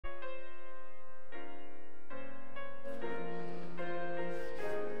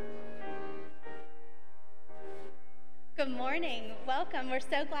morning. Welcome. We're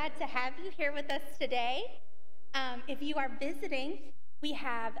so glad to have you here with us today. If you are visiting, we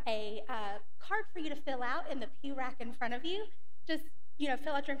have a card for you to fill out in the pew rack in front of you. Just,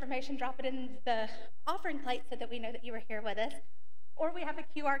 fill out your information, drop it in the offering plate so that we know that you were here with us. Or we have a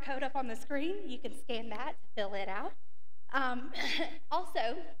QR code up on the screen. You can scan that to fill it out.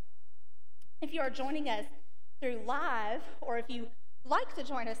 Also, if you are joining us through live, or if you like to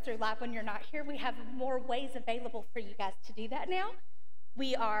join us through live when you're not here, we have more ways available for you guys to do that now.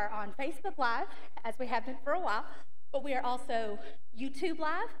 We are on Facebook Live, as we have been for a while, but we are also YouTube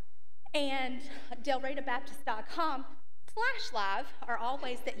Live, and delreydabaptist.com/live are all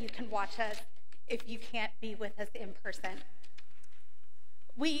ways that you can watch us if you can't be with us in person.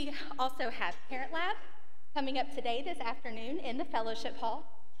 We also have Parent Lab coming up today, this afternoon, in the Fellowship Hall.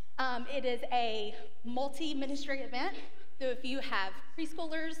 It is a multi-ministry event. So if you have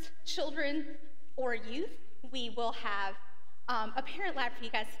preschoolers, children, or youth, we will have a parent lab for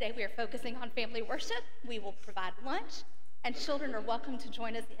you guys today. We are focusing on family worship. We will provide lunch, and children are welcome to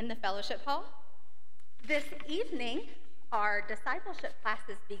join us in the fellowship hall. This evening, our discipleship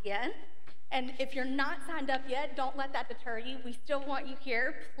classes begin. And if you're not signed up yet, don't let that deter you. We still want you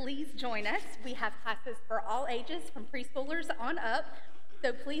here. Please join us. We have classes for all ages, from preschoolers on up.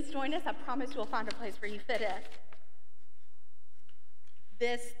 So please join us. I promise you'll find a place where you fit in.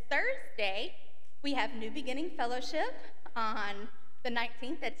 This Thursday, we have New Beginning Fellowship on the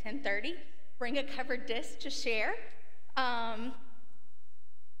 19th at 10:30. Bring a covered dish to share. And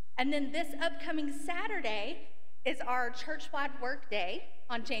then this upcoming Saturday is our church-wide work day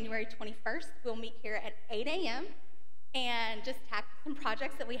on January 21st. We'll meet here at 8 a.m. and just tackle some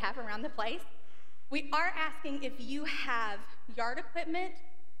projects that we have around the place. We are asking if you have yard equipment,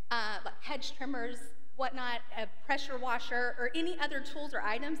 like hedge trimmers, whatnot, a pressure washer, or any other tools or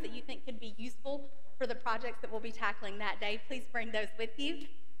items that you think could be useful for the projects that we'll be tackling that day. Please bring those with you.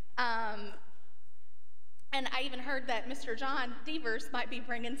 And I even heard that Mr. John Devers might be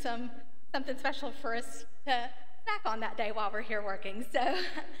bringing something special for us to snack on that day while we're here working. So,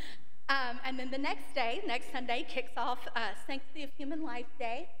 and then the next day, next Sunday, kicks off Sanctity of Human Life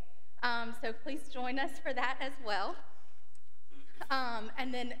Day. So please join us for that as well.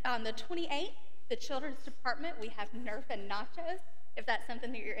 And then on the 28th, the Children's Department, we have Nerf and nachos. If that's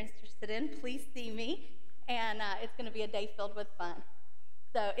something that you're interested in, please see me. And it's going to be a day filled with fun.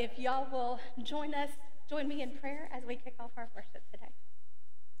 So if y'all will join me in prayer as we kick off our worship today.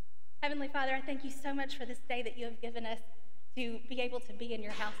 Heavenly Father, I thank you so much for this day that you have given us to be able to be in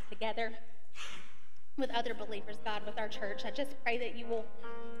your house together with other believers, God, with our church. I just pray that you will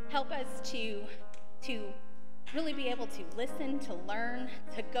help us to really be able to listen, to learn,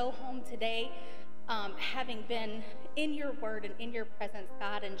 to go home today having been in your word and in your presence,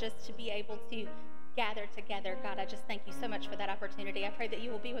 God, and just to be able to gather together. God, I just thank you so much for that opportunity. I pray that you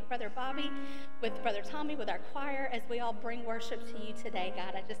will be with Brother Bobby, with Brother Tommy, with our choir as we all bring worship to you today,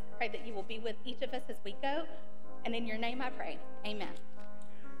 God. I just pray that you will be with each of us as we go. And in your name I pray, amen.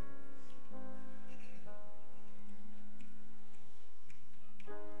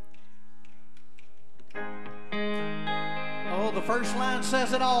 Oh, the first line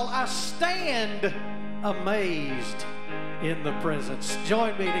says it all. I stand amazed in the presence.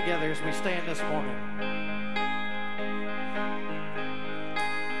 Join me together as we stand this morning.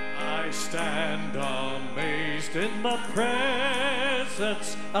 I stand amazed in the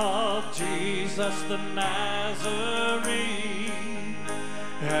presence of Jesus the Nazarene,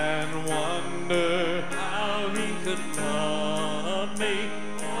 and wonder how he could love me,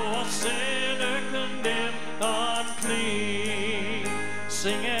 a sinner condemned unclean,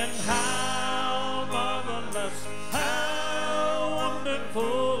 singing how marvelous, how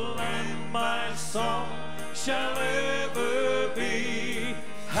wonderful, and my song shall ever be.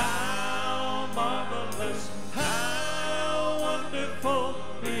 How marvelous, how wonderful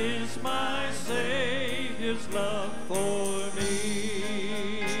is my Savior's love for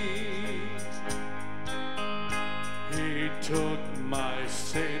me. He took my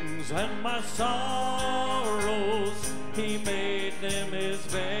sins and my sorrows, he made them his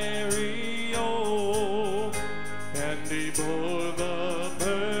very own, and he bore the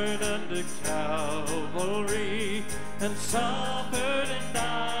burden to Calvary and suffered and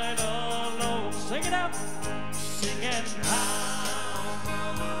died alone. Sing it out. Singing how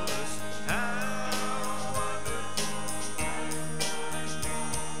marvelous, how wonderful.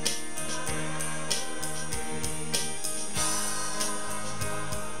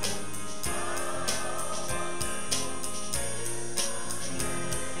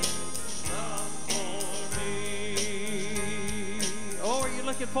 Oh, are you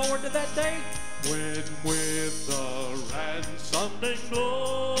looking forward to that day? when with the ransomed in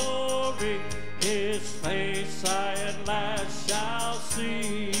glory his face I at last shall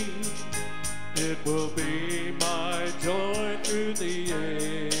see. It will be my joy through the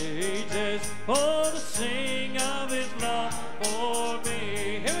ages, oh, to sing of his love for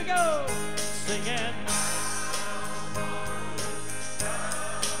me. Here we go, singing.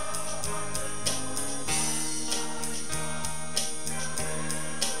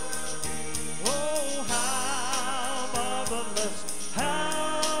 Oh, how marvelous,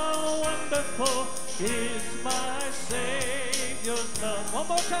 how wonderful is my Savior's love. One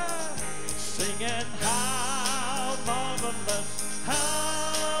more time. Singing, how marvelous,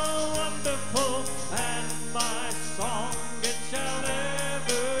 how wonderful, and my song it shall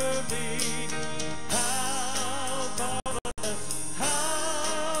ever be. How marvelous,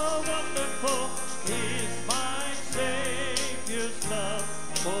 how wonderful is my Savior's love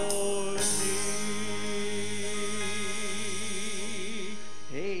for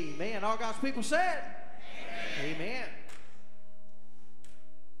me. Amen. All God's people said, amen. Amen.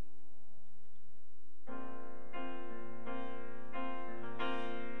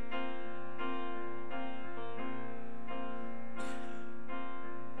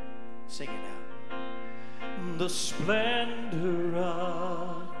 Sing it out. The splendor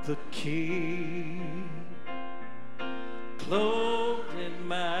of the King, clothed in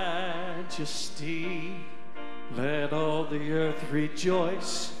majesty, let all the earth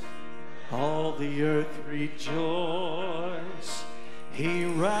rejoice, all the earth rejoice. He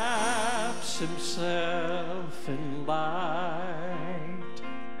wraps himself in light,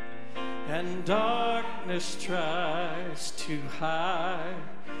 and darkness tries to hide,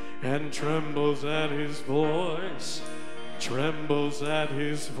 and trembles at his voice, trembles at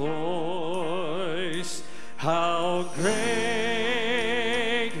his voice. How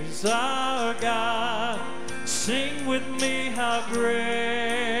great is our God! Sing with me, how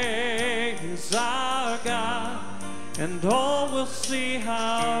great is our God! And all will see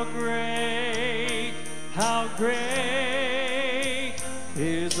how great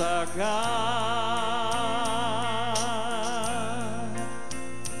is our God.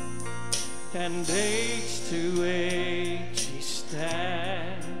 And age to age he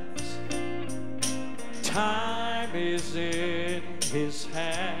stands. Time is in his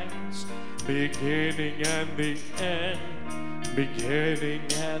hands. Beginning and the end. Beginning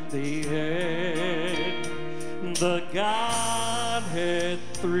and the end. The Godhead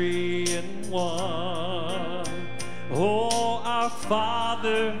 3 in 1. Oh, our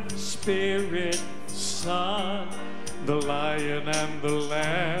Father, Spirit, Son, the Lion and the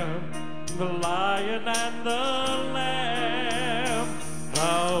Lamb, the Lion and the Lamb.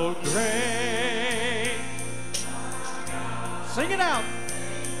 How great! Sing it out.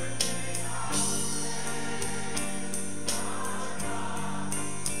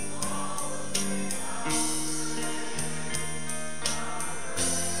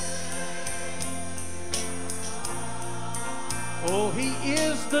 Oh, he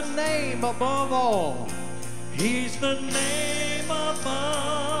is the name above all. He's the name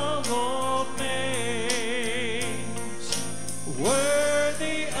above all names,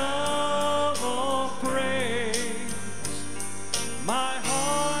 worthy of all praise. My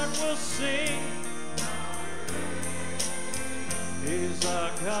heart will sing, is our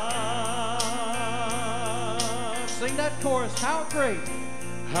God. Sing that chorus. How great,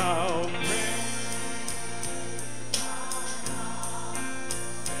 how great.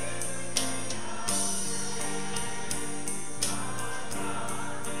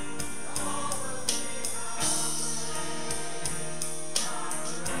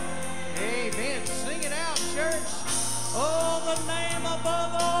 Oh, the name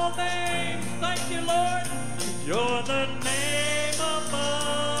above all names. Thank you, Lord. You're the name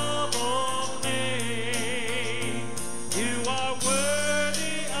above all names. You are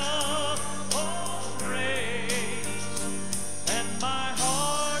worthy of all praise. And my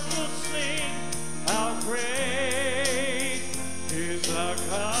heart will sing, how great is our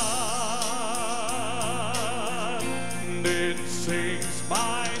God. And it sings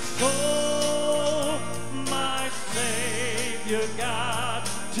my soul, my Savior God,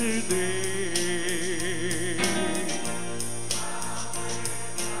 to thee.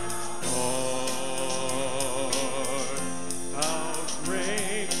 Lord, how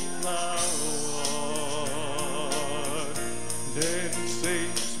great thou art. Then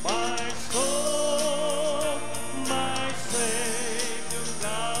sings my soul, my Savior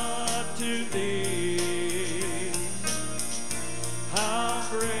God, to thee. How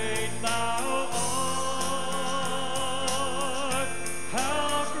great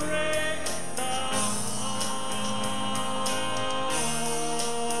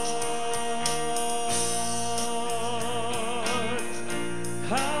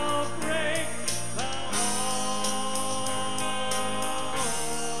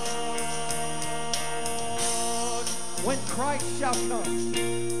Christ shall come.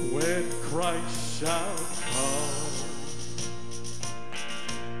 When Christ shall come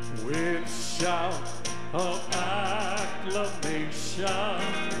with shout of acclamation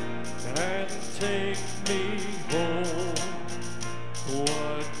and take me home,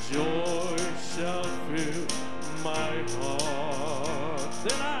 what joy shall fill my heart?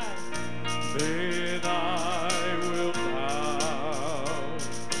 Then I will bow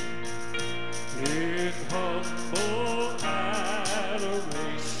in humble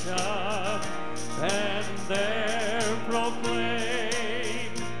adoration and there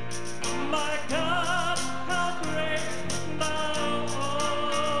proclaim, my God, how great thou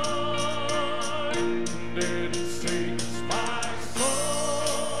art. Then sings my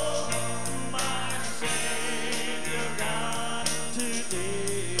soul, my Savior God, to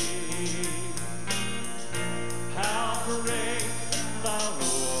thee. How great thou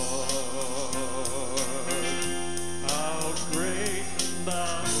art, how great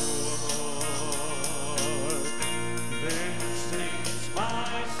thou art. Then sings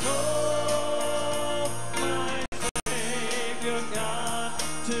my soul, my Savior God,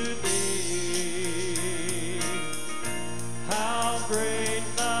 to thee. How great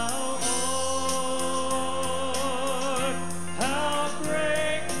thou art, how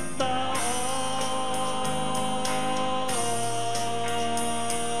great thou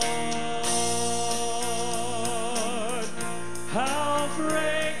art, how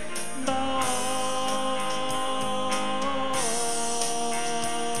great thou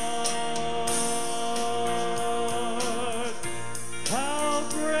art, how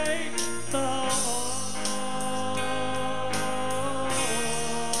great thou art.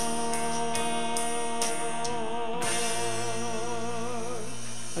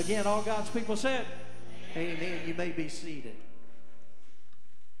 Again, all God's people said, amen. You may be seated.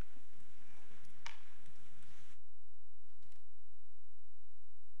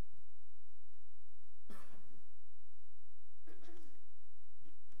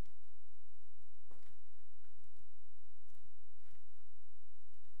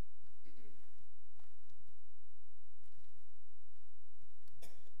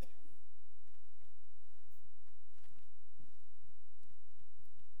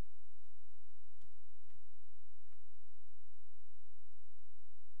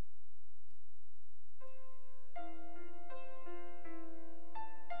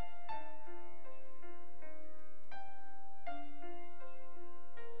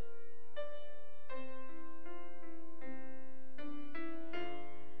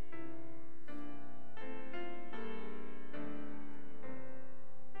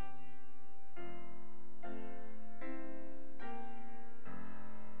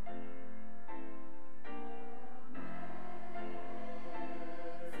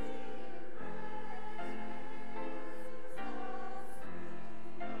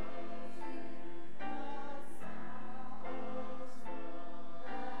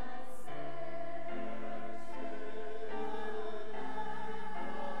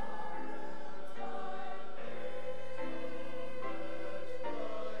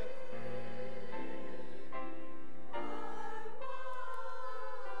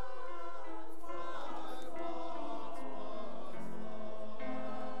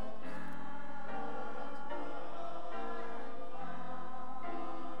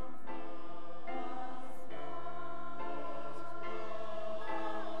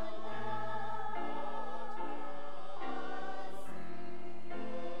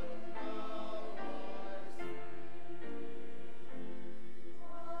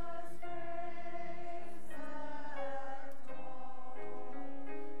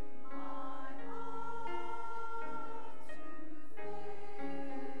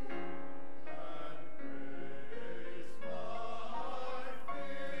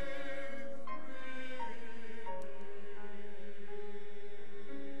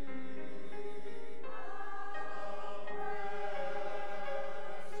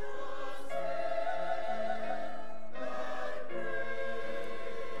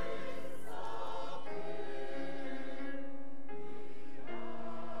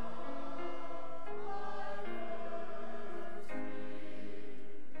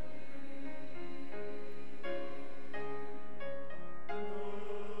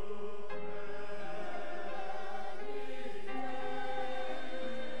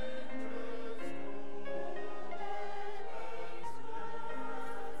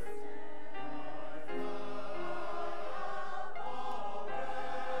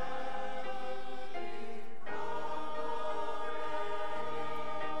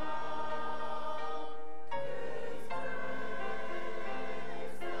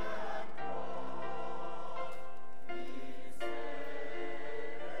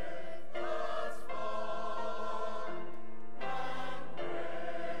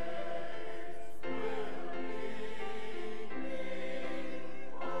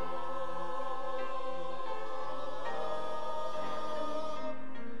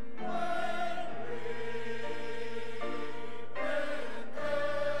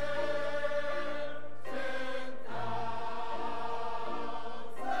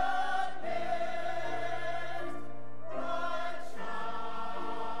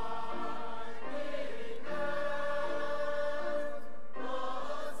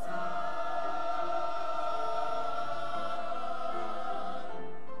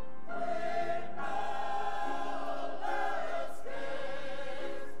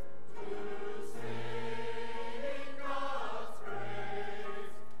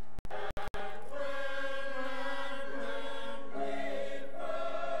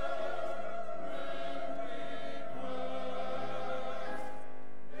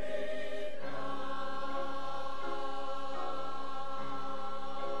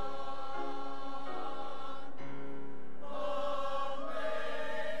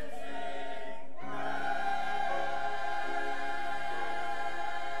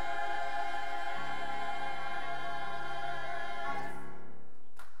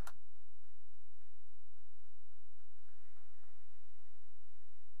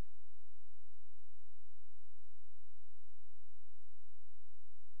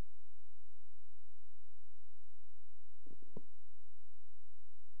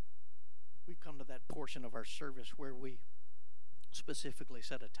 come to that portion of our service where we specifically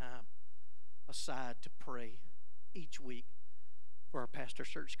set a time aside to pray each week for our pastor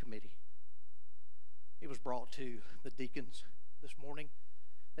search committee. It was brought to the deacons this morning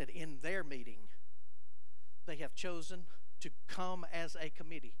that in their meeting they have chosen to come as a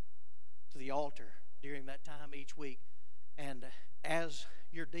committee to the altar during that time each week. And as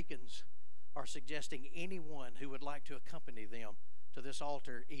your deacons are suggesting anyone who would like to accompany them to this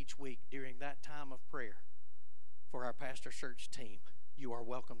altar each week during that time of prayer for our pastor search team, you are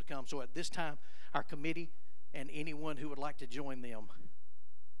welcome to come. So at this time, our committee and anyone who would like to join them,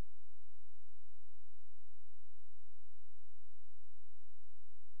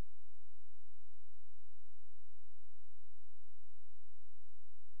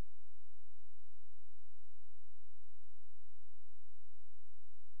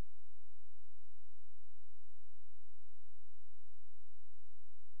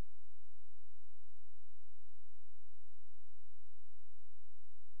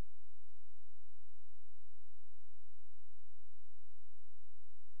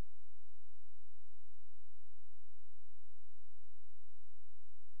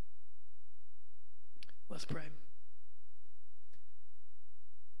 Let's pray.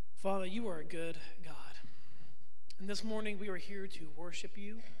 Father, you are a good God. And this morning we are here to worship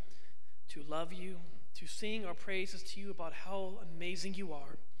you, to love you, to sing our praises to you about how amazing you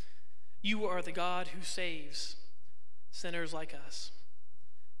are. You are the God who saves sinners like us.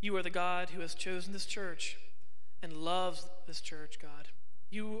 You are the God who has chosen this church and loves this church, God.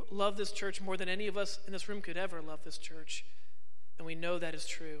 You love this church more than any of us in this room could ever love this church, and we know that is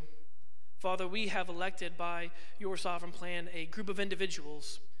true. Father, we have elected by your sovereign plan a group of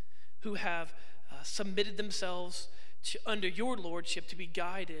individuals who have submitted themselves under your lordship to be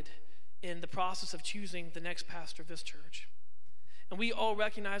guided in the process of choosing the next pastor of this church. And we all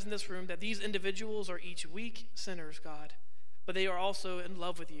recognize in this room that these individuals are each weak sinners, God, but they are also in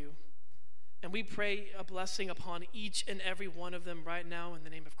love with you. And we pray a blessing upon each and every one of them right now in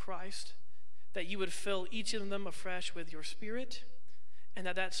the name of Christ, that you would fill each of them afresh with your Spirit, and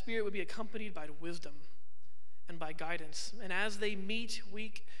that Spirit would be accompanied by wisdom and by guidance. And as they meet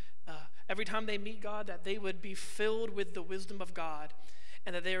every time they meet, God, that they would be filled with the wisdom of God,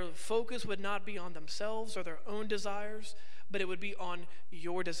 and that their focus would not be on themselves or their own desires, but it would be on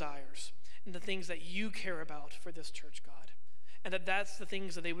your desires and the things that you care about for this church, God. And that's the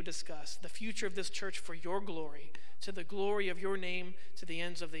things that they would discuss, the future of this church for your glory, to the glory of your name, to the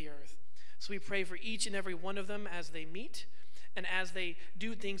ends of the earth. So we pray for each and every one of them as they meet, and as they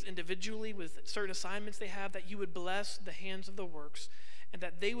do things individually with certain assignments they have, that you would bless the hands of the works, and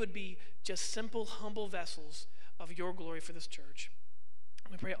that they would be just simple, humble vessels of your glory for this church.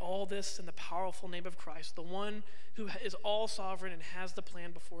 We pray all this in the powerful name of Christ, the one who is all sovereign and has the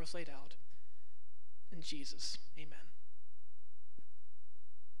plan before us laid out. In Jesus, amen.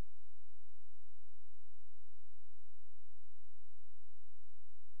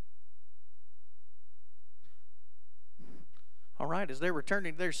 all right, as they're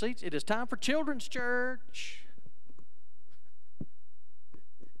returning to their seats, it is time for Children's Church.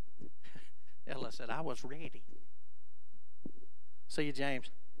 Ella said, I was ready. See you, James.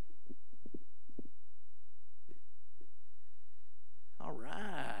 All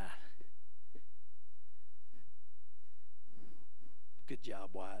right. Good job,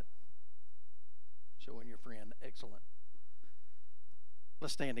 Wyatt. Showing your friend. Excellent.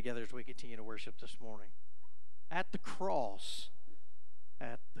 Let's stand together as we continue to worship this morning. At the cross.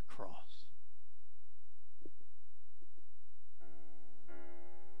 At the cross.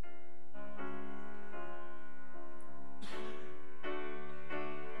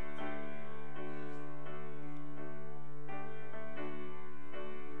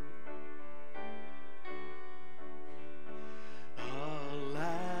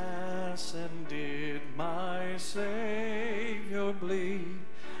 Alas, and did my Savior bleed,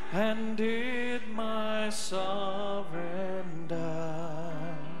 and did my sovereign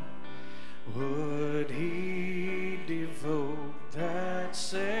die? Would he devote that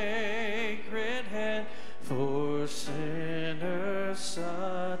sacred hand for sinners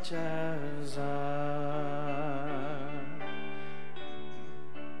such as I?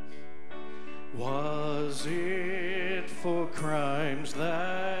 Was it for crimes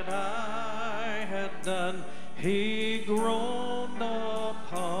that I had done he groaned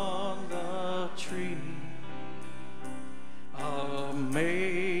upon the tree?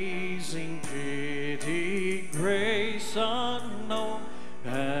 Amazing pity, grace unknown,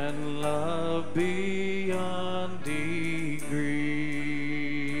 and love beyond degree.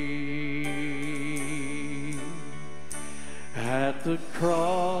 At the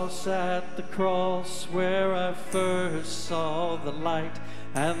the cross where I first saw the light,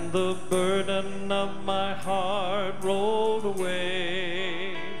 and the burden of my heart rolled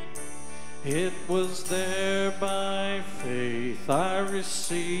away. It was there by faith I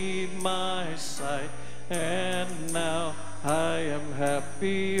received my sight, and now I am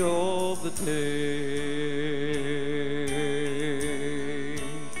happy all the day.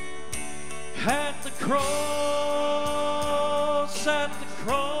 At the cross,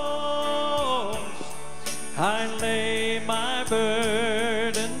 I lay my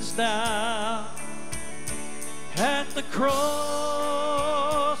burdens down. At the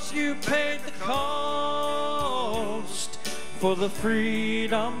cross, you paid the cost for the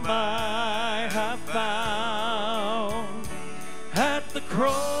freedom I have found. At the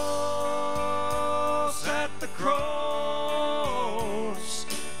cross,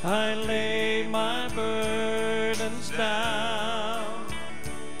 I lay my burdens down.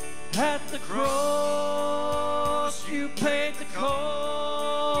 At the cross, you paid the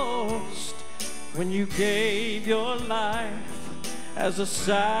cost when you gave your life as a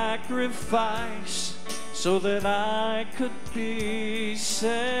sacrifice so that I could be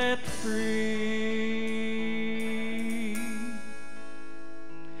set free.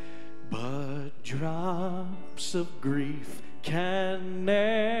 But drops of grief can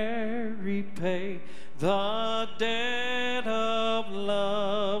ne'er repay the debt of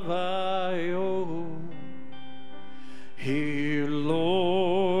love I owe. Here,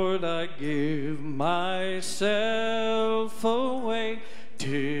 Lord, I give myself away.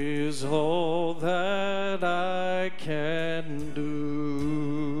 'Tis all that I can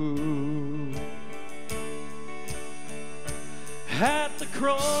do. At the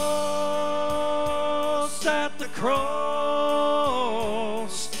cross,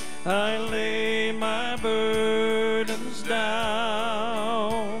 I lay my burdens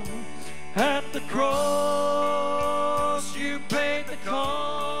down. At the cross, you paid the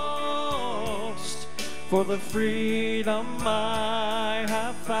cost for the freedom I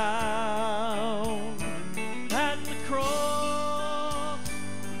have found. At the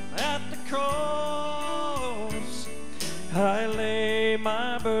cross, I lay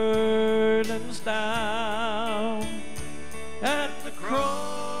my burdens down. At the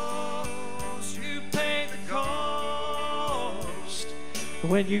cross, you paid the cost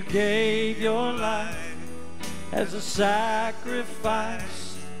when you gave your life as a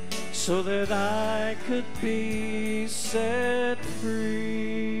sacrifice so that I could be set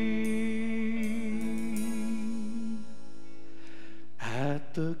free.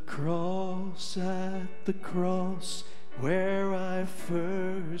 At the cross, where I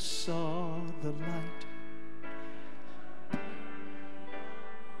first saw the light,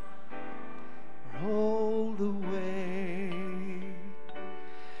 rolled away.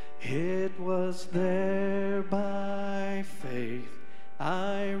 It was there by faith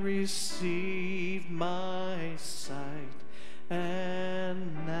I received my sight,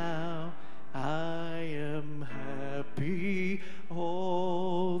 and now I am happy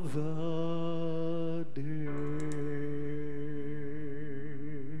all the day.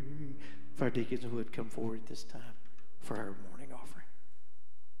 If our deacons would come forward this time for our morning offering.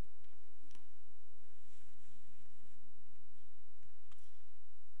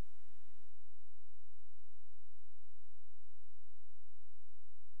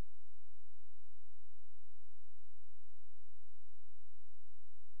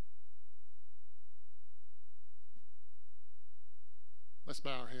 Let's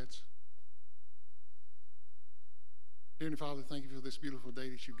bow our heads. Dear Father, thank you for this beautiful day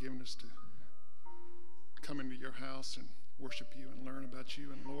that you've given us to come into your house and worship you and learn about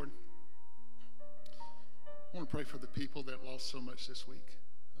you. And Lord, I want to pray for the people that lost so much this week.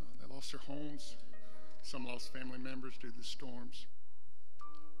 They lost their homes. Some lost family members due to the storms.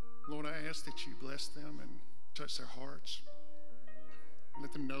 Lord, I ask that you bless them and touch their hearts.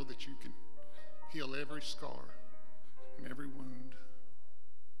 Let them know that you can heal every scar and every wound.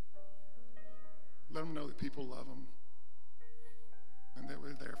 Let them know that people love them and that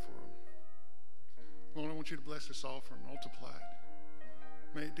we're there for them. Lord, I want you to bless this offer and multiply it.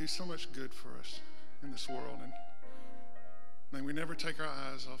 May it do so much good for us in this world, and may we never take our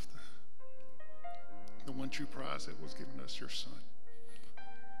eyes off the one true prize that was given us, your Son.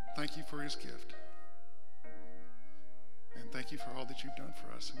 Thank you for his gift. And thank you for all that you've done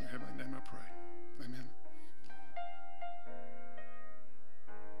for us. In your heavenly name I pray. Amen.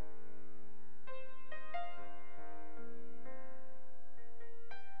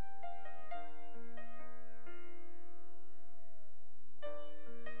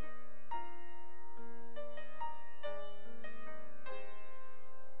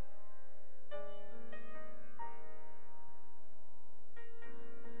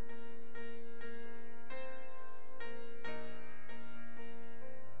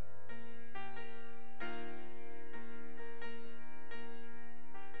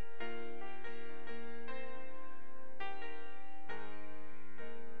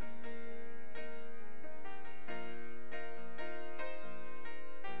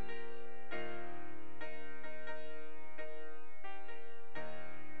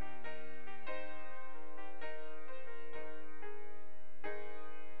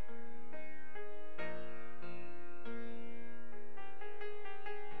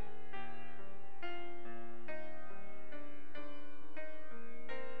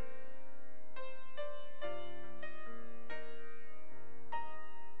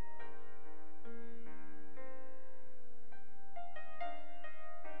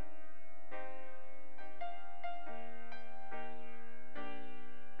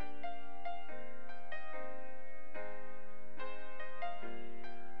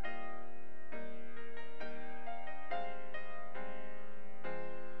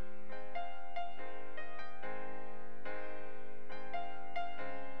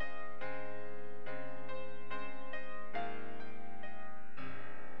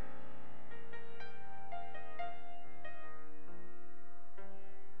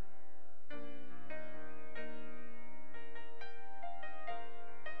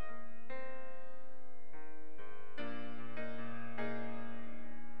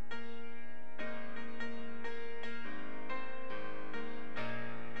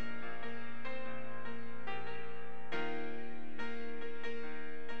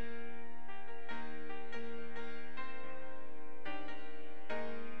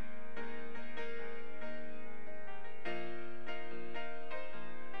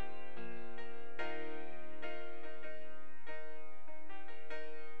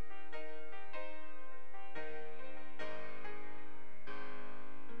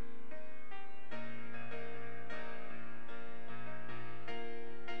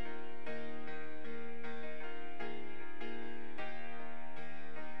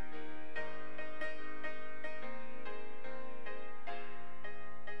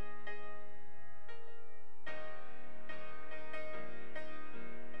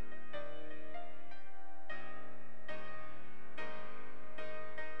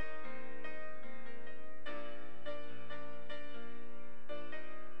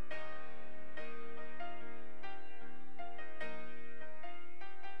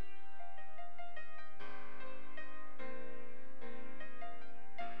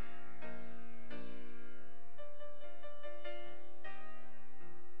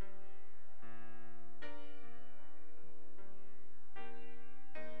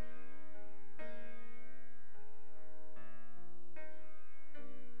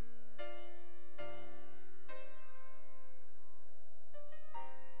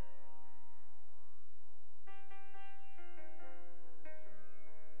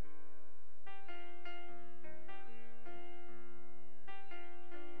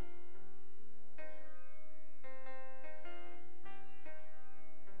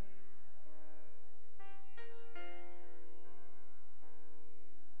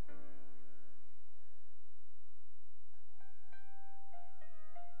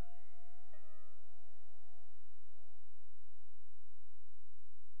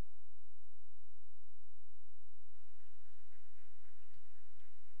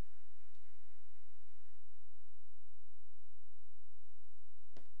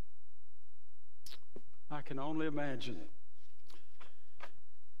 can only imagine.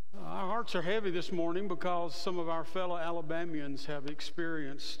 Our hearts are heavy this morning because some of our fellow Alabamians have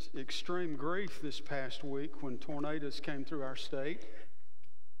experienced extreme grief this past week when tornadoes came through our state.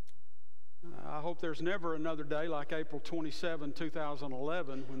 I hope there's never another day like April 27,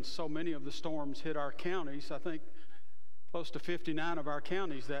 2011, when so many of the storms hit our counties. I think close to 59 of our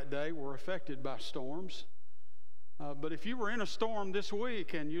counties that day were affected by storms. But if you were in a storm this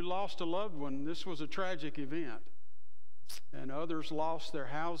week and you lost a loved one, this was a tragic event. And others lost their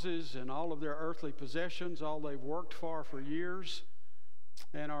houses and all of their earthly possessions, all they've worked for years,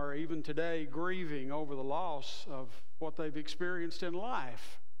 and are even today grieving over the loss of what they've experienced in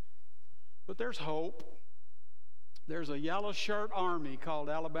life. But there's hope. There's a yellow shirt army called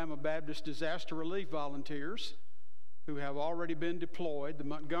Alabama Baptist Disaster Relief Volunteers who have already been deployed. The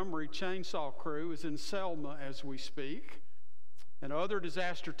Montgomery Chainsaw Crew is in Selma as we speak. And other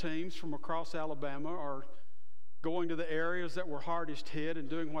disaster teams from across Alabama are going to the areas that were hardest hit and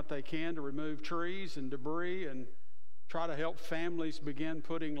doing what they can to remove trees and debris and try to help families begin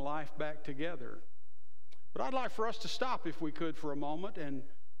putting life back together. But I'd like for us to stop, if we could, for a moment and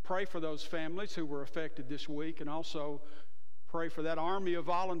pray for those families who were affected this week, and also pray for that army of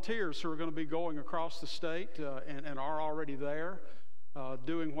volunteers who are going to be going across the state and are already there,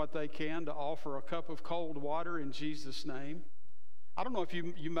 doing what they can to offer a cup of cold water in Jesus' name. I don't know if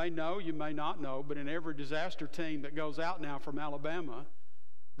you may know, you may not know, but in every disaster team that goes out now from Alabama,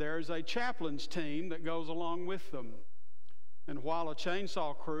 there is a chaplains team that goes along with them. And while a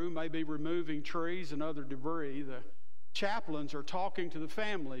chainsaw crew may be removing trees and other debris, the chaplains are talking to the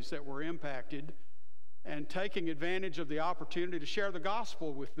families that were impacted and taking advantage of the opportunity to share the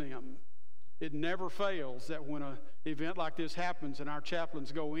gospel with them. It never fails that when an event like this happens and our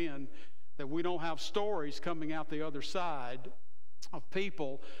chaplains go in, that we don't have stories coming out the other side of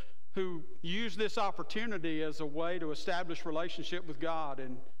people who use this opportunity as a way to establish relationship with God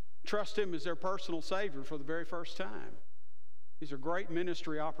and trust Him as their personal Savior for the very first time. These are great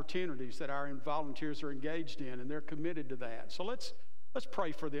ministry opportunities that our volunteers are engaged in, and they're committed to that. So let's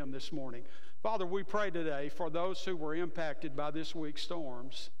pray for them this morning. Father, we pray today for those who were impacted by this week's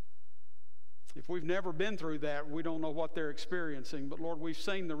storms. If we've never been through that, we don't know what they're experiencing. But Lord, we've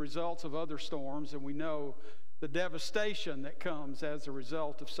seen the results of other storms, and we know the devastation that comes as a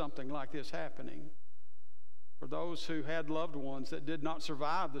result of something like this happening. For those who had loved ones that did not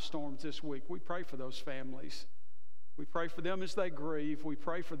survive the storms this week, we pray for those families. We pray for them as they grieve. We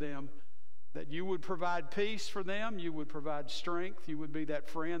pray for them that you would provide peace for them. You would provide strength. You would be that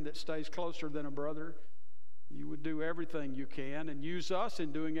friend that stays closer than a brother. You would do everything you can and use us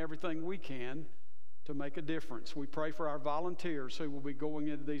in doing everything we can to make a difference. We pray for our volunteers who will be going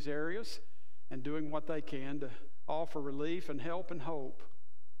into these areas and doing what they can to offer relief and help and hope.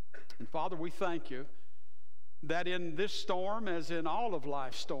 And Father, we thank you that in this storm, as in all of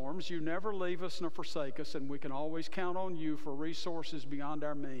life's storms, you never leave us nor forsake us, and we can always count on you for resources beyond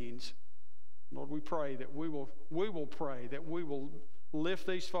our means. Lord, we pray that we will lift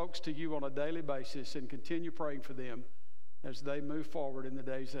these folks to you on a daily basis and continue praying for them as they move forward in the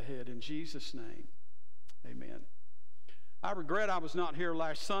days ahead. In Jesus' name, amen. I regret I was not here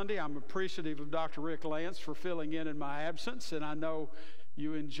last Sunday. I'm appreciative of Dr. Rick Lance for filling in my absence, and I know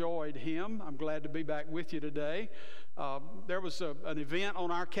you enjoyed him. I'm glad to be back with you today. There was an event on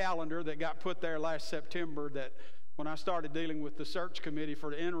our calendar that got put there last September that when I started dealing with the search committee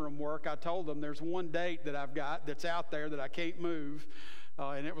for the interim work, I told them there's one date that I've got that's out there that I can't move,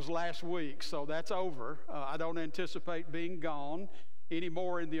 and it was last week, so that's over. I don't anticipate being gone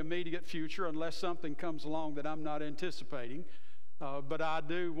anymore in the immediate future unless something comes along that I'm not anticipating. But I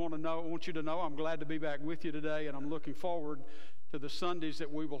do want you to know I'm glad to be back with you today, and I'm looking forward to the Sundays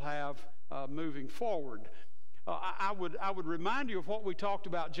that we will have moving forward. I would remind you of what we talked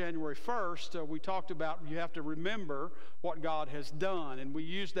about January 1st. We talked about you have to remember what God has done, and we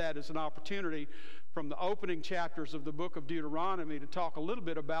used that as an opportunity from the opening chapters of the book of Deuteronomy to talk a little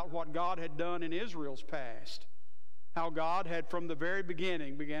bit about what God had done in Israel's past. How God had from the very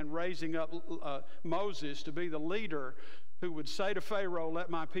beginning began raising up Moses to be the leader who would say to Pharaoh, "Let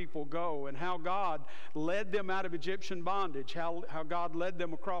my people go," and how God led them out of Egyptian bondage, how God led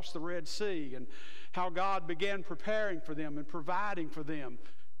them across the Red Sea, and how God began preparing for them and providing for them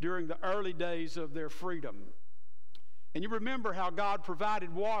during the early days of their freedom. And you remember how God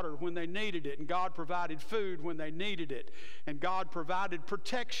provided water when they needed it, and God provided food when they needed it, and God provided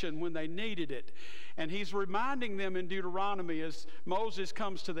protection when they needed it. And He's reminding them in Deuteronomy as Moses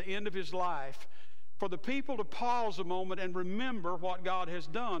comes to the end of his life for the people to pause a moment and remember what God has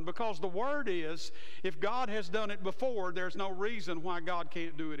done, because the word is, if God has done it before, there's no reason why God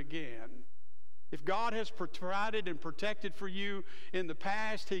can't do it again. If God has provided and protected for you in the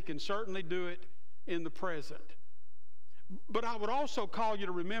past, He can certainly do it in the present. But I would also call you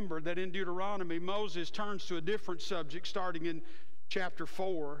to remember that in Deuteronomy, Moses turns to a different subject starting in chapter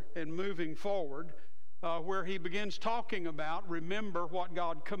 4 and moving forward, where he begins talking about remember what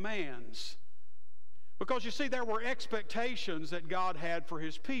God commands. Because you see, there were expectations that God had for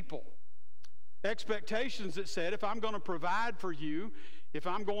His people. Expectations that said, if I'm going to provide for you, if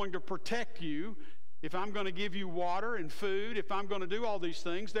I'm going to protect you, if I'm going to give you water and food, if I'm going to do all these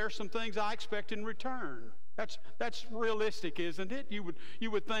things, there are some things I expect in return. That's realistic, isn't it?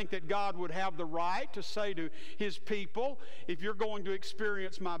 You would think that God would have the right to say to His people, if you're going to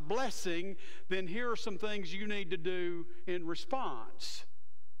experience my blessing, then here are some things you need to do in response.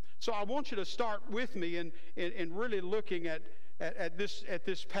 So I want you to start with me in really looking at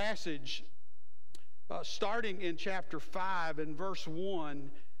this passage, starting in chapter 5 and verse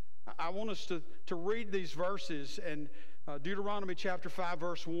 1. I want us to read these verses, and Deuteronomy chapter 5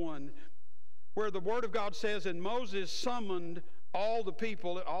 verse 1, where the Word of God says, and Moses summoned all the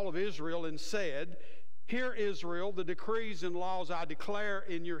people, all of Israel, and said, hear, Israel, the decrees and laws I declare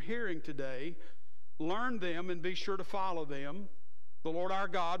in your hearing today. Learn them and be sure to follow them. The Lord our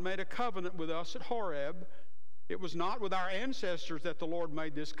God made a covenant with us at Horeb. It was not with our ancestors that the Lord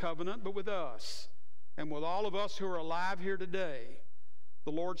made this covenant, but with us, and with all of us who are alive here today.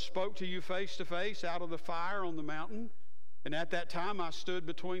 The Lord spoke to you face to face out of the fire on the mountain, and at that time I stood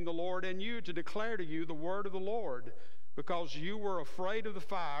between the Lord and you to declare to you the word of the Lord, because you were afraid of the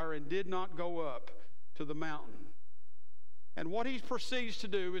fire and did not go up to the mountain. And what he proceeds to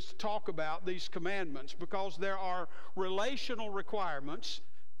do is to talk about these commandments, because there are relational requirements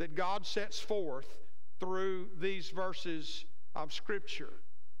that God sets forth through these verses of Scripture.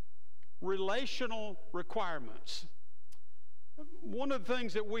 Relational requirements. One of the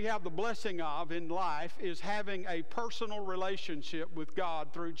things that we have the blessing of in life is having a personal relationship with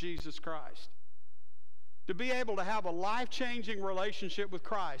God through Jesus Christ. To be able to have a life-changing relationship with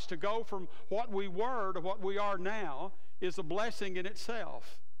Christ, to go from what we were to what we are now, is a blessing in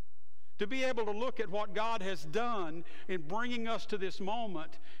itself. To be able to look at what God has done in bringing us to this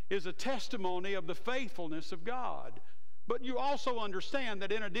moment is a testimony of the faithfulness of God. But you also understand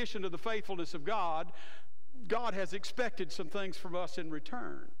that in addition to the faithfulness of God, God has expected some things from us in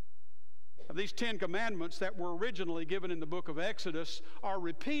return. These 10 commandments that were originally given in the book of Exodus are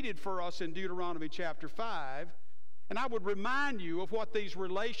repeated for us in Deuteronomy chapter 5. And I would remind you of what these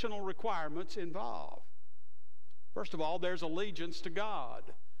relational requirements involve. First of all, there's allegiance to God.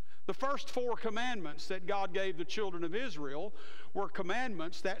 The first 4 commandments that God gave the children of Israel were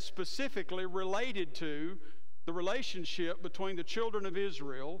commandments that specifically related to the relationship between the children of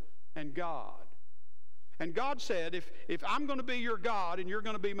Israel and God. And God said, if I'm going to be your God and you're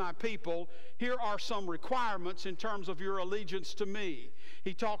going to be my people, here are some requirements in terms of your allegiance to me.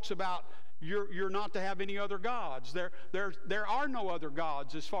 He talks about you're not to have any other gods. There are no other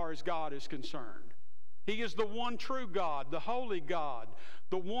gods as far as God is concerned. He is the one true God, the holy God,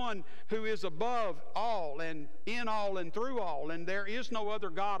 the one who is above all and in all and through all, and there is no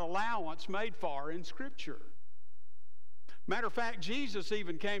other God allowance made for in Scripture. Matter of fact, Jesus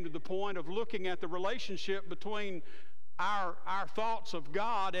even came to the point of looking at the relationship between our thoughts of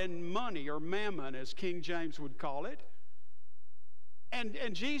God and money, or mammon, as King James would call it. And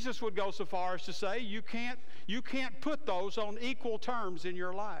Jesus would go so far as to say, you can't put those on equal terms in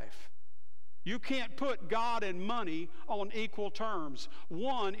your life. You can't put God and money on equal terms.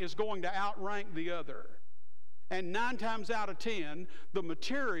 One is going to outrank the other. And 9 times out of 10, the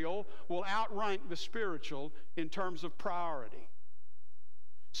material will outrank the spiritual in terms of priority.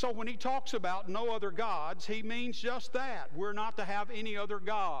 So when he talks about no other gods, he means just that. We're not to have any other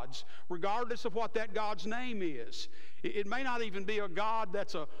gods, regardless of what that God's name is. It may not even be a God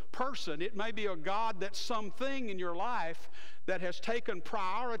that's a person. It may be a God that's something in your life that has taken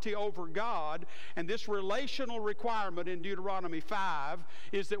priority over God. And this relational requirement in Deuteronomy 5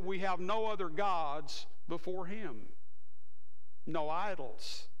 is that we have no other gods before Him. No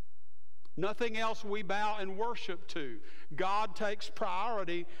idols. Nothing else we bow and worship to. God takes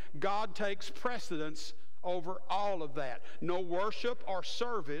priority. God takes precedence over all of that. No worship or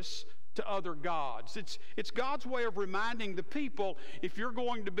service to other gods. It's God's way of reminding the people, if you're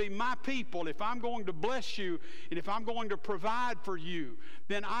going to be my people, if I'm going to bless you, and if I'm going to provide for you,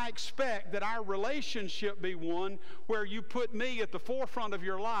 then I expect that our relationship be one where you put me at the forefront of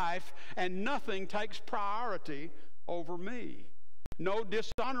your life and nothing takes priority over me. No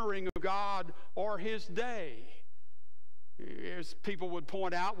dishonoring of God or His day. As people would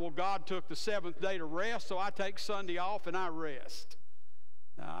point out, well, God took the 7th day to rest, so I take Sunday off and I rest.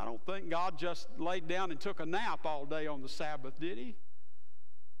 Now, don't think God just laid down and took a nap all day on the Sabbath, did he?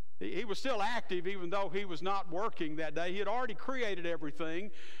 He was still active even though he was not working that day. He had already created everything,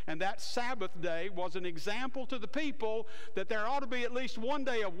 and that Sabbath day was an example to the people that there ought to be at least one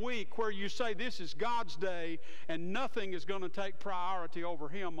day a week where you say this is God's day and nothing is going to take priority over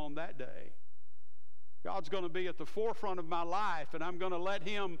him on that day. God's going to be at the forefront of my life, and I'm going to let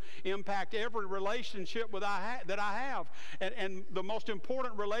him impact every relationship that I have. And the most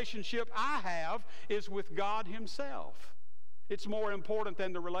important relationship I have is with God himself. It's more important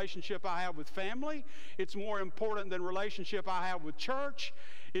than the relationship I have with family. It's more important than the relationship I have with church.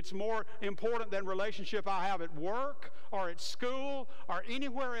 It's more important than relationship I have at work or at school or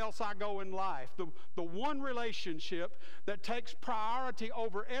anywhere else I go in life. The one relationship that takes priority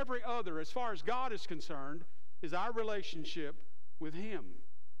over every other as far as God is concerned is our relationship with him.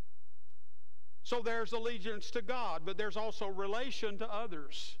 So there's allegiance to God, but there's also relation to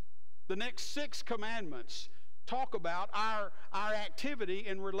others. The next 6 commandments talk about our activity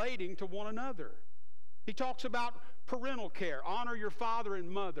in relating to one another. He talks about parental care. Honor your father and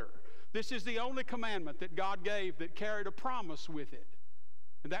mother. This is the only commandment that God gave that carried a promise with it.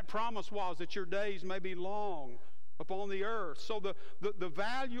 And that promise was that your days may be long upon the earth. So the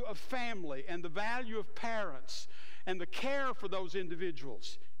value of family and the value of parents and the care for those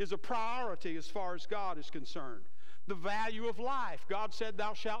individuals is a priority as far as God is concerned. The value of life. God said,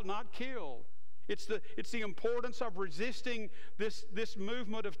 thou shalt not kill. It's the importance of resisting this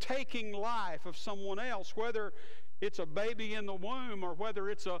movement of taking life of someone else, whether it's a baby in the womb or whether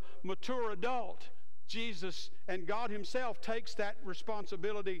it's a mature adult. Jesus and God himself takes that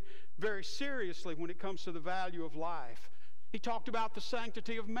responsibility very seriously when it comes to the value of life. He talked about the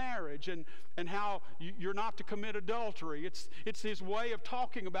sanctity of marriage and how you're not to commit adultery. It's his way of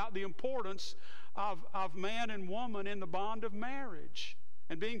talking about the importance of man and woman in the bond of marriage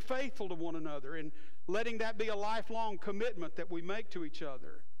and being faithful to one another and letting that be a lifelong commitment that we make to each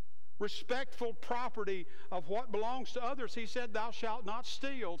other. Respectful property of what belongs to others. He said, thou shalt not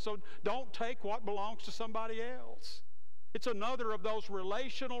steal. So don't take what belongs to somebody else. It's another of those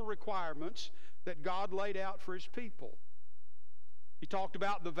relational requirements that God laid out for his people. He talked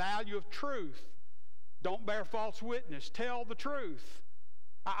about the value of truth. Don't bear false witness. Tell the truth.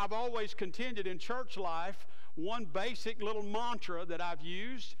 I've always contended in church life one basic little mantra that I've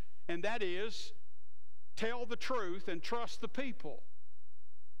used, and that is tell the truth and trust the people.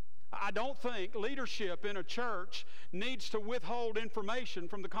 I don't think leadership in a church needs to withhold information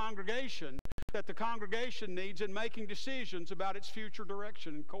from the congregation that the congregation needs in making decisions about its future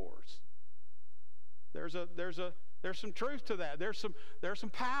direction and course. There's some truth to that. There's some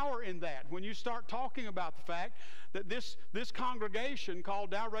power in that when you start talking about the fact that this congregation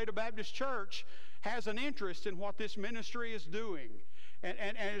called Dalrata Baptist Church has an interest in what this ministry is doing.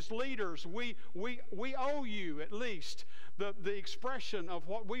 And as leaders, we owe you at least the expression of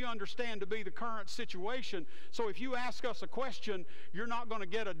what we understand to be the current situation. So if you ask us a question, you're not going to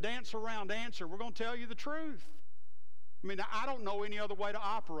get a dance-around answer. We're going to tell you the truth. I mean, I don't know any other way to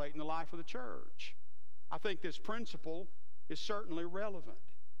operate in the life of the church. I think this principle is certainly relevant.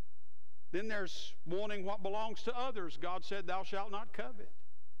 Then there's wanting what belongs to others. God said, thou shalt not covet.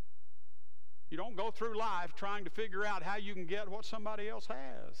 You don't go through life trying to figure out how you can get what somebody else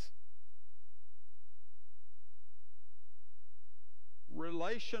has.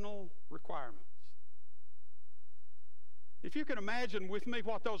 Relational requirements. If you can imagine with me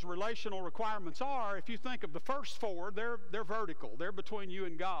what those relational requirements are, if you think of the first 4, they're vertical. They're between you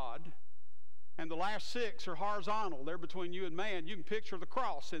and God. And the last 6 are horizontal. They're between you and man. You can picture the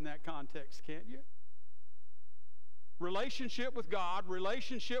cross in that context, can't you? Relationship with God,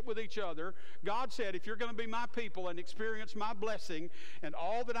 relationship with each other. God said, if you're going to be my people and experience my blessing and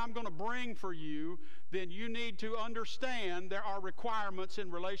all that I'm going to bring for you, then you need to understand there are requirements in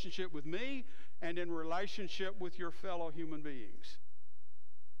relationship with me and in relationship with your fellow human beings.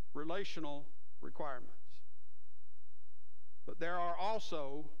 Relational requirements. But there are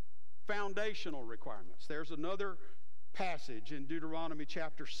also foundational requirements. There's another passage in Deuteronomy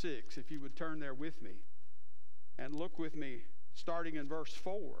chapter 6, if you would turn there with me. And look with me, starting in verse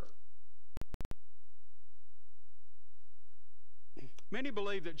 4. Many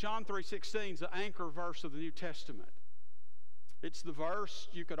believe that John 3:16 is the anchor verse of the New Testament. It's the verse,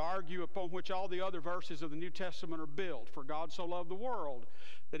 you could argue, upon which all the other verses of the New Testament are built. For God so loved the world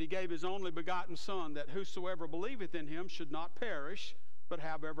that he gave his only begotten Son, that whosoever believeth in him should not perish, but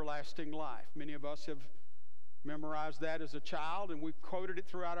have everlasting life. Many of us have memorized that as a child, and we've quoted it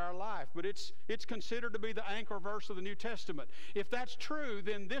throughout our life. But it's considered to be the anchor verse of the New Testament. If that's true,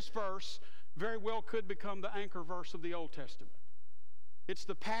 then this verse very well could become the anchor verse of the Old Testament. It's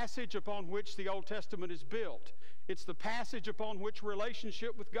the passage upon which the Old Testament is built. It's the passage upon which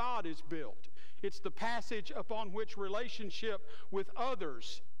relationship with God is built. It's the passage upon which relationship with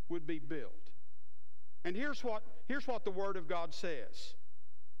others would be built. And here's what the Word of God says.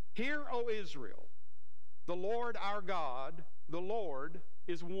 Hear, O Israel, the Lord our God, the Lord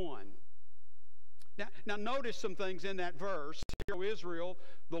is one. Now notice some things in that verse. Hear, O Israel,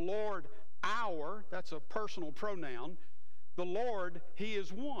 the Lord our, that's a personal pronoun. The Lord, He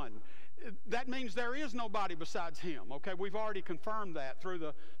is one. That means there is nobody besides Him. Okay, we've already confirmed that through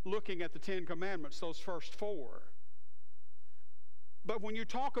the looking at the Ten Commandments, those first four. But when you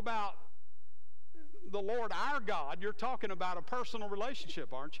talk about the Lord our God, you're talking about a personal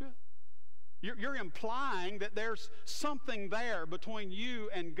relationship, aren't you? You're implying that there's something there between you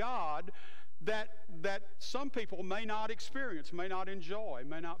and God that some people may not experience, may not enjoy,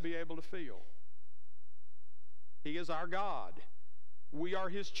 may not be able to feel. He is our God. We are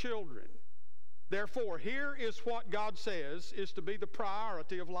His children. Therefore, here is what God says is to be the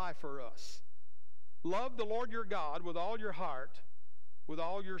priority of life for us. Love the Lord your God with all your heart, with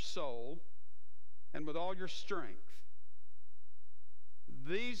all your soul, and with all your strength.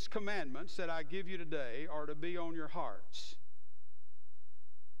 These commandments that I give you today are to be on your hearts.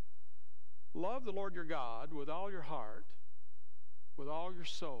 Love the Lord your God with all your heart, with all your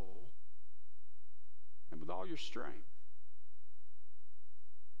soul, and with all your strength.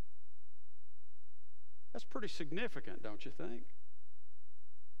 That's pretty significant, don't you think?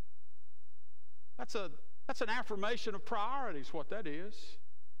 That's an affirmation of priorities, what that is.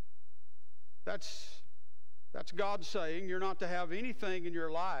 That's God saying you're not to have anything in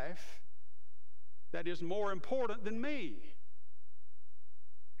your life that is more important than me.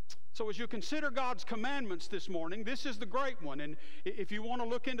 So as you consider God's commandments this morning, this is the great one. And if you want to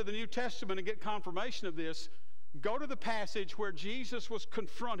look into the New Testament and get confirmation of this, go to the passage where Jesus was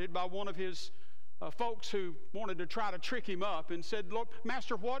confronted by one of his folks who wanted to try to trick him up and said, "Look,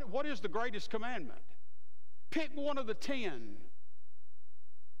 Master, what is the greatest commandment? Pick one of the 10.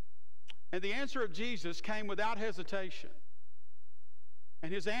 And the answer of Jesus came without hesitation.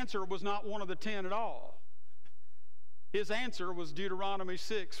 And his answer was not one of the 10 at all. His answer was Deuteronomy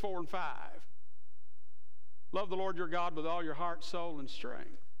 6, 4, and 5. Love the Lord your God with all your heart, soul, and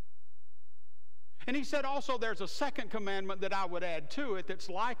strength. And he said also there's a second commandment that I would add to it that's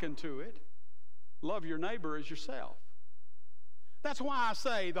likened to it. Love your neighbor as yourself. That's why I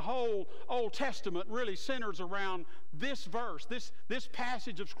say the whole Old Testament really centers around this verse. This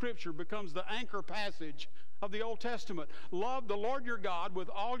passage of Scripture becomes the anchor passage of the Old Testament. Love the Lord your God with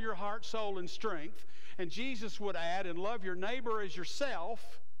all your heart, soul, and strength. And Jesus would add, and love your neighbor as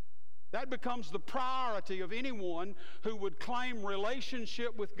yourself. That becomes the priority of anyone who would claim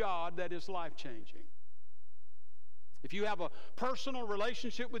relationship with God that is life-changing. If you have a personal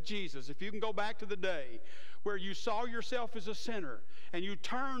relationship with Jesus, if you can go back to the day where you saw yourself as a sinner and you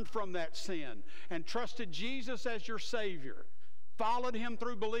turned from that sin and trusted Jesus as your Savior, followed Him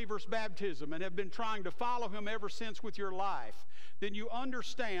through believer's baptism, and have been trying to follow Him ever since with your life, then you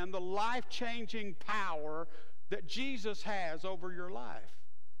understand the life-changing power that Jesus has over your life.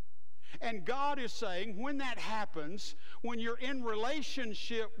 And God is saying when that happens, when you're in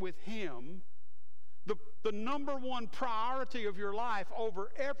relationship with Him, the number one priority of your life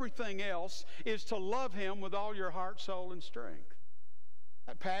over everything else is to love Him with all your heart, soul, and strength.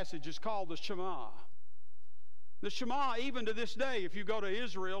 That passage is called the Shema. The Shema, even to this day, if you go to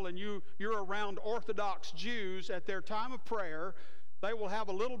Israel and you're around Orthodox Jews at their time of prayer, they will have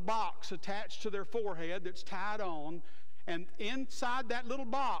a little box attached to their forehead that's tied on, and inside that little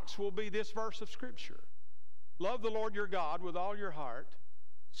box will be this verse of Scripture. Love the Lord your God with all your heart,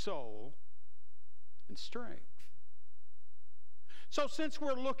 soul, and strength. So since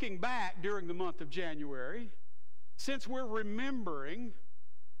we're looking back during the month of January, since we're remembering,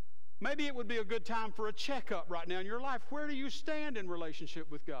 maybe it would be a good time for a checkup right now in your life. Where do you stand in relationship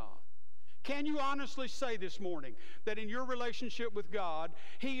with God? Can you honestly say this morning that in your relationship with God,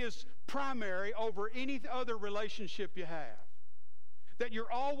 He is primary over any other relationship you have? That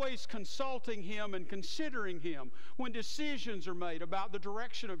you're always consulting Him and considering Him when decisions are made about the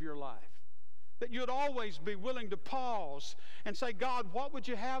direction of your life? That you'd always be willing to pause and say, God, what would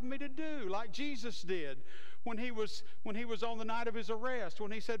you have me to do? Like Jesus did when he was on the night of his arrest,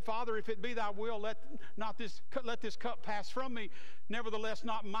 when he said, Father, if it be thy will, let this cup pass from me. Nevertheless,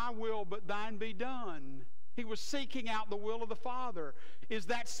 not my will, but thine be done. He was seeking out the will of the Father. Is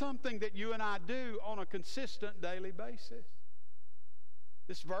that something that you and I do on a consistent daily basis?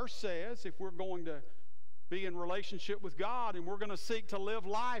 This verse says if we're going to be in relationship with God, and we're going to seek to live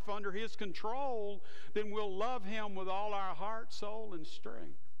life under His control, then we'll love Him with all our heart, soul, and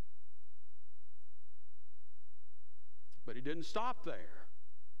strength. But He didn't stop there.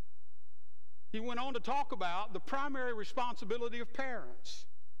 He went on to talk about the primary responsibility of parents.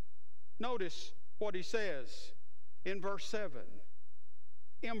 Notice what He says in verse 7.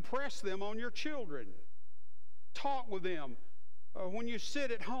 Impress them on your children. Talk with them when you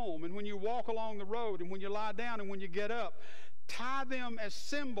sit at home and when you walk along the road and when you lie down and when you get up. Tie them as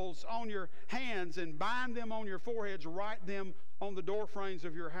symbols on your hands and bind them on your foreheads. Write them on the door frames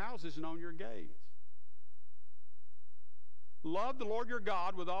of your houses and on your gates. Love the Lord your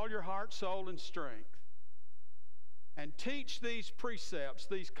God with all your heart, soul, and strength. And teach these precepts,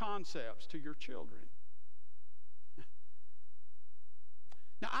 these concepts to your children.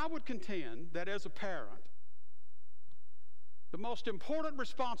 Now, I would contend that as a parent, the most important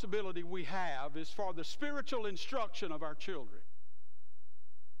responsibility we have is for the spiritual instruction of our children.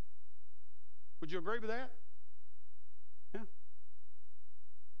 Would you agree with that? Yeah.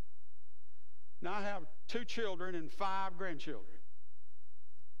 Now, I have 2 children and 5 grandchildren.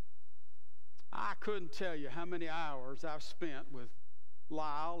 I couldn't tell you how many hours I've spent with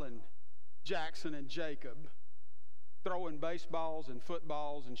Lyle and Jackson and Jacob throwing baseballs and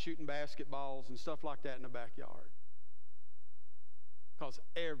footballs and shooting basketballs and stuff like that in the backyard. Because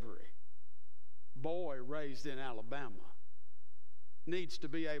every boy raised in Alabama needs to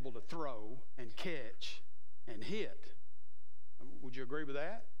be able to throw and catch and hit. Would you agree with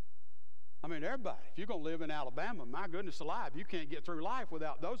that? I mean, everybody. If you're going to live in Alabama, my goodness alive, you can't get through life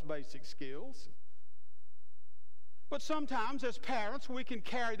without those basic skills. But sometimes as parents, we can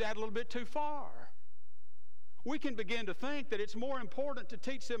carry that a little bit too far. We can begin to think that it's more important to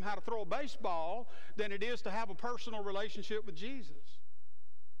teach them how to throw a baseball than it is to have a personal relationship with Jesus.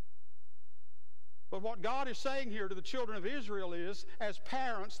 But what God is saying here to the children of Israel is, as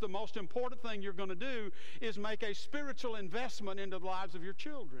parents, the most important thing you're going to do is make a spiritual investment into the lives of your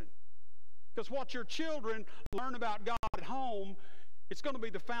children. Because what your children learn about God at home, it's going to be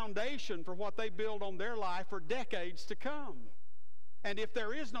the foundation for what they build on their life for decades to come. And if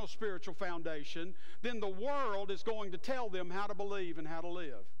there is no spiritual foundation, then the world is going to tell them how to believe and how to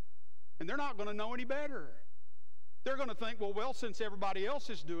live. And they're not going to know any better. They're going to think, well, since everybody else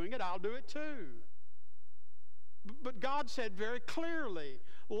is doing it, I'll do it too. But God said very clearly,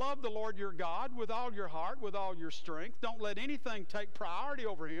 love the Lord your God with all your heart, with all your strength. Don't let anything take priority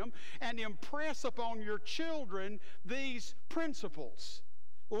over Him, and impress upon your children these principles.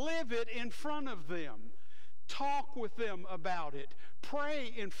 Live it in front of them. Talk with them about it.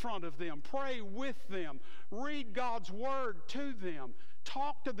 Pray in front of them. Pray with them. Read God's Word to them.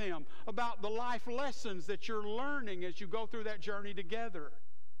 Talk to them about the life lessons that you're learning as you go through that journey together.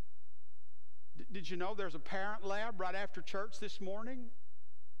 Did you know there's a parent lab right after church this morning?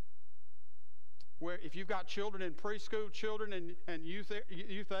 Where if you've got children in preschool, children and youth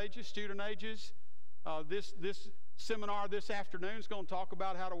ages, student ages, this seminar this afternoon is going to talk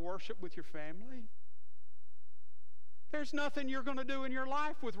about how to worship with your family. There's nothing you're going to do in your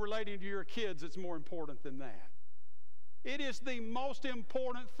life with relating to your kids that's more important than that. It is the most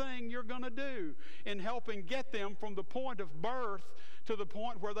important thing you're going to do in helping get them from the point of birth to the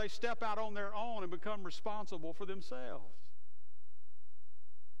point where they step out on their own and become responsible for themselves.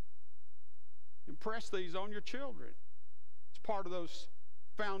 Impress these on your children. It's part of those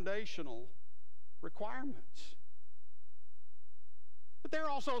foundational requirements. But there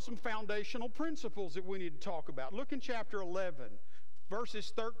are also some foundational principles that we need to talk about. Look in chapter 11,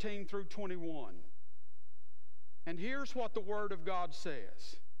 verses 13 through 21. And here's what the Word of God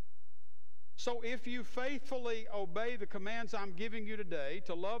says. So if you faithfully obey the commands I'm giving you today,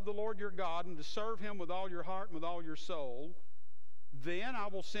 to love the Lord your God and to serve Him with all your heart and with all your soul, then I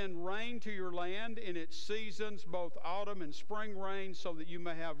will send rain to your land in its seasons, both autumn and spring rain, so that you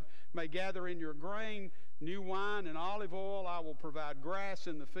may gather in your grain, new wine and olive oil. I will provide grass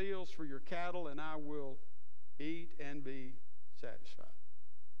in the fields for your cattle, and I will eat and be satisfied.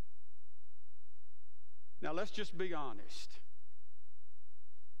 Now let's just be honest.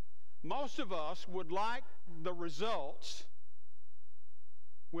 Most of us would like the results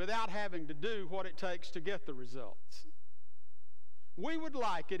without having to do what it takes to get the results. We would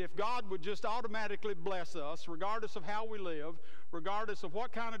like it if God would just automatically bless us, regardless of how we live, regardless of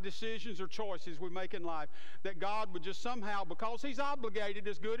what kind of decisions or choices we make in life, that God would just somehow, because He's obligated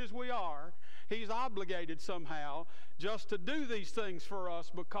as good as we are, He's obligated somehow just to do these things for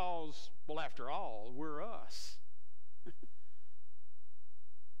us because, well, after all, we're us.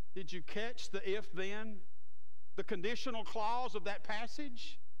 Did you catch the if-then, the conditional clause of that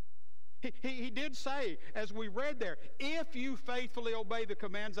passage? He did say, as we read there, if you faithfully obey the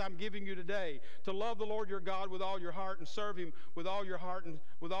commands I'm giving you today, to love the Lord your God with all your heart and serve him with all your heart and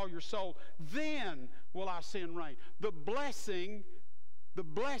with all your soul, then will I send rain. The blessing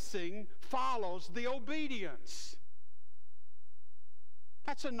follows the obedience.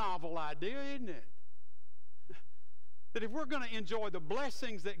 That's a novel idea, isn't it? That if we're going to enjoy the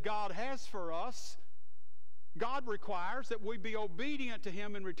blessings that God has for us, God requires that we be obedient to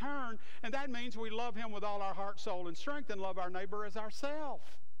him in return, and that means we love him with all our heart, soul, and strength, and love our neighbor as ourselves.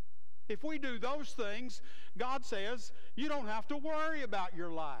 If we do those things, God says, you don't have to worry about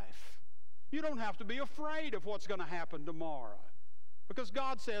your life. You don't have to be afraid of what's going to happen tomorrow, because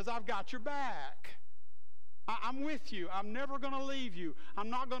God says, I've got your back. I'm with you. I'm never going to leave you. I'm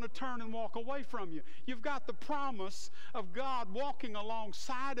not going to turn and walk away from you. You've got the promise of God walking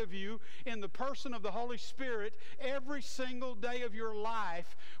alongside of you in the person of the Holy Spirit every single day of your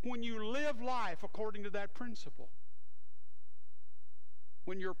life when you live life according to that principle.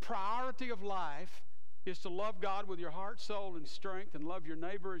 When your priority of life is to love God with your heart, soul, and strength, and love your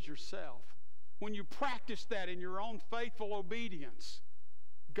neighbor as yourself. When you practice that in your own faithful obedience,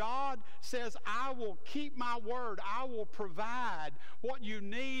 God says, I will keep my word. I will provide what you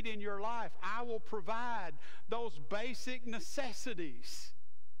need in your life. I will provide those basic necessities.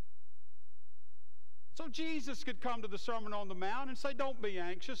 So Jesus could come to the Sermon on the Mount and say, don't be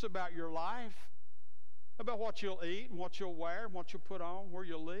anxious about your life, about what you'll eat and what you'll wear and what you'll put on, where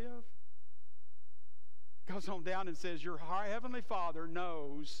you'll live. He goes on down and says, your Heavenly Father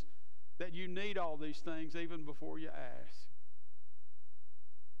knows that you need all these things even before you ask.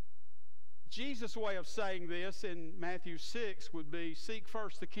 Jesus' way of saying this in Matthew 6 would be, seek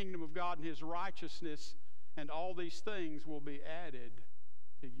first the kingdom of God and his righteousness, and all these things will be added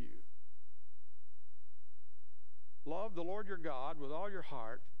to you. Love the Lord your God with all your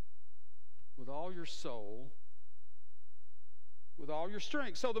heart, with all your soul, with all your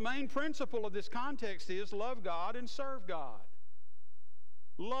strength. So the main principle of this context is love God and serve God.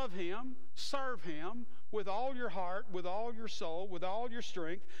 Love him, serve him with all your heart, with all your soul, with all your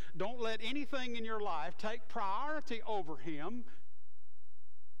strength. Don't let anything in your life take priority over him.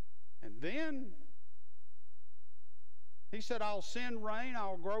 And then he said, I'll send rain,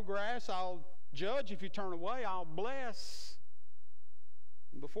 I'll grow grass, I'll judge if you turn away, I'll bless.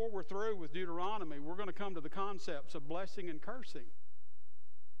 And before we're through with Deuteronomy, we're going to come to the concepts of blessing and cursing.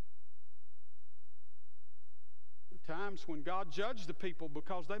 Times when God judged the people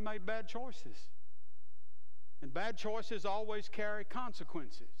because they made bad choices. And bad choices always carry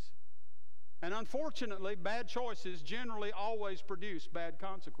consequences. And unfortunately, bad choices generally always produce bad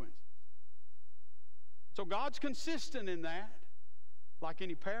consequences. So God's consistent in that, like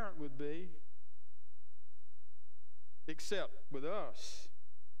any parent would be, except with us.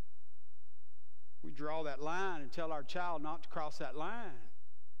 We draw that line and tell our child not to cross that line.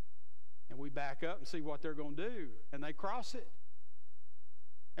 And we back up and see what they're going to do. And they cross it.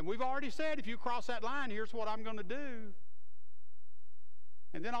 And we've already said, if you cross that line, here's what I'm going to do.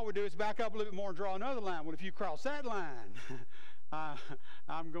 And then all we do is back up a little bit more and draw another line. Well, if you cross that line,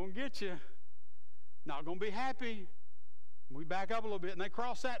 I'm going to get you. Not going to be happy. We back up a little bit and they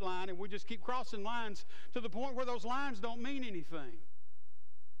cross that line, and we just keep crossing lines to the point where those lines don't mean anything.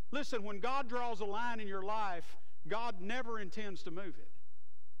 Listen, when God draws a line in your life, God never intends to move it.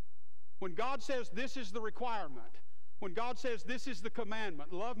 When God says this is the requirement, when God says this is the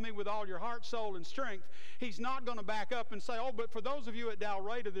commandment, love me with all your heart, soul, and strength, he's not going to back up and say, oh, but for those of you at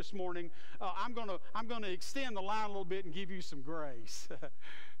Dalraida this morning, I'm going to extend the line a little bit and give you some grace.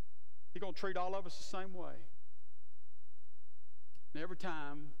 He's going to treat all of us the same way. And every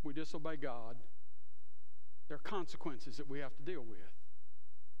time we disobey God, there are consequences that we have to deal with.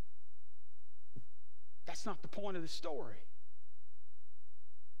 That's not the point of the story.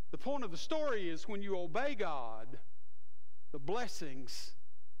 The point of the story is when you obey God, the blessings,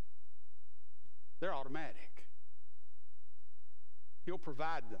 they're automatic. He'll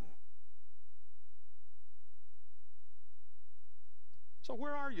provide them. So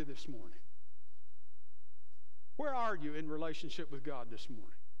where are you this morning? Where are you in relationship with God this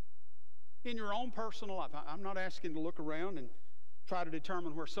morning? In your own personal life. I'm not asking to look around and try to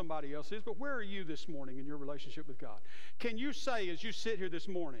determine where somebody else is, but where are you this morning in your relationship with God? Can you say, as you sit here this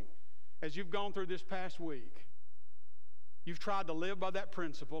morning, as you've gone through this past week, you've tried to live by that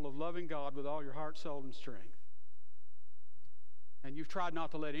principle of loving God with all your heart, soul, and strength, and you've tried not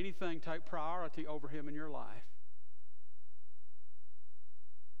to let anything take priority over him in your life?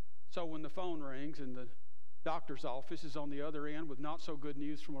 So when the phone rings and the doctor's office is on the other end with not so good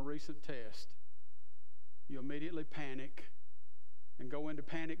news from a recent test, you immediately panic and go into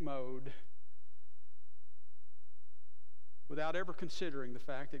panic mode without ever considering the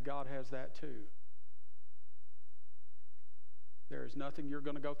fact that God has that too. There is nothing you're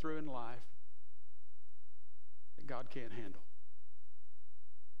going to go through in life that God can't handle.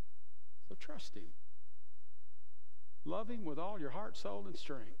 So trust Him. Love Him with all your heart, soul, and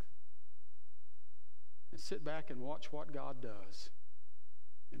strength. And sit back and watch what God does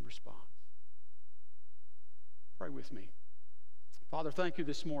in response. Pray with me. Father, thank you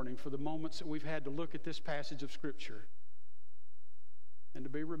this morning for the moments that we've had to look at this passage of Scripture and to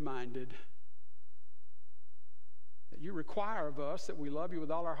be reminded that you require of us that we love you with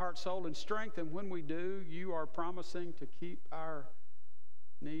all our heart, soul, and strength, and when we do, you are promising to keep our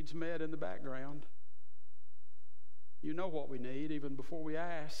needs met in the background. You know what we need even before we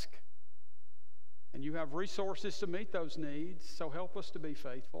ask, and you have resources to meet those needs, so help us to be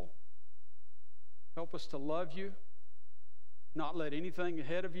faithful. Help us to love you, not let anything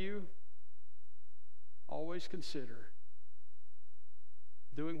ahead of you. Always consider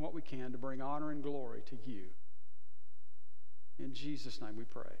doing what we can to bring honor and glory to you. In Jesus' name we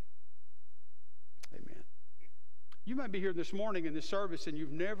pray. Amen. You might be here this morning in this service and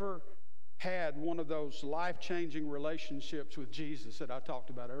you've never had one of those life-changing relationships with Jesus that I talked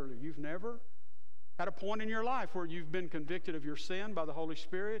about earlier. You've never had a point in your life where you've been convicted of your sin by the Holy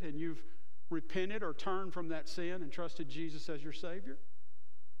Spirit and you've repented or turned from that sin and trusted Jesus as your Savior.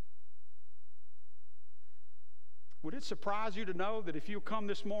 Would it surprise you to know that if you come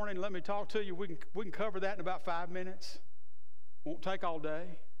this morning and let me talk to you, we can cover that in about 5 minutes? Won't take all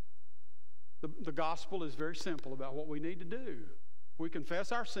day. The gospel is very simple about what we need to do. If we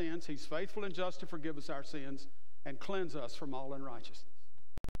confess our sins, He's faithful and just to forgive us our sins and cleanse us from all unrighteousness.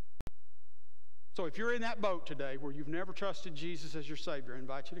 So if you're in that boat today where you've never trusted Jesus as your Savior, I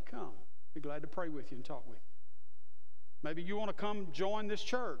invite you to come. Be glad to pray with you and talk with you. Maybe you want to come join this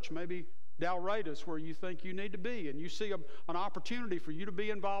church. Maybe Dalraita's where you think you need to be, and you see an opportunity for you to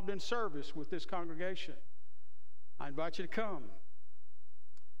be involved in service with this congregation. I invite you to come.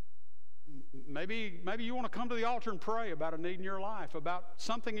 Maybe you want to come to the altar and pray about a need in your life, about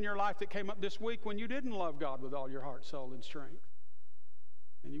something in your life that came up this week when you didn't love God with all your heart, soul, and strength.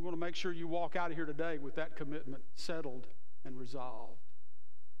 And you want to make sure you walk out of here today with that commitment settled and resolved.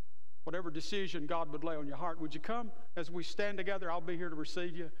 Whatever decision God would lay on your heart, would you come? As we stand together, I'll be here to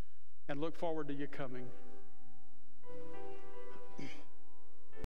receive you and look forward to you coming.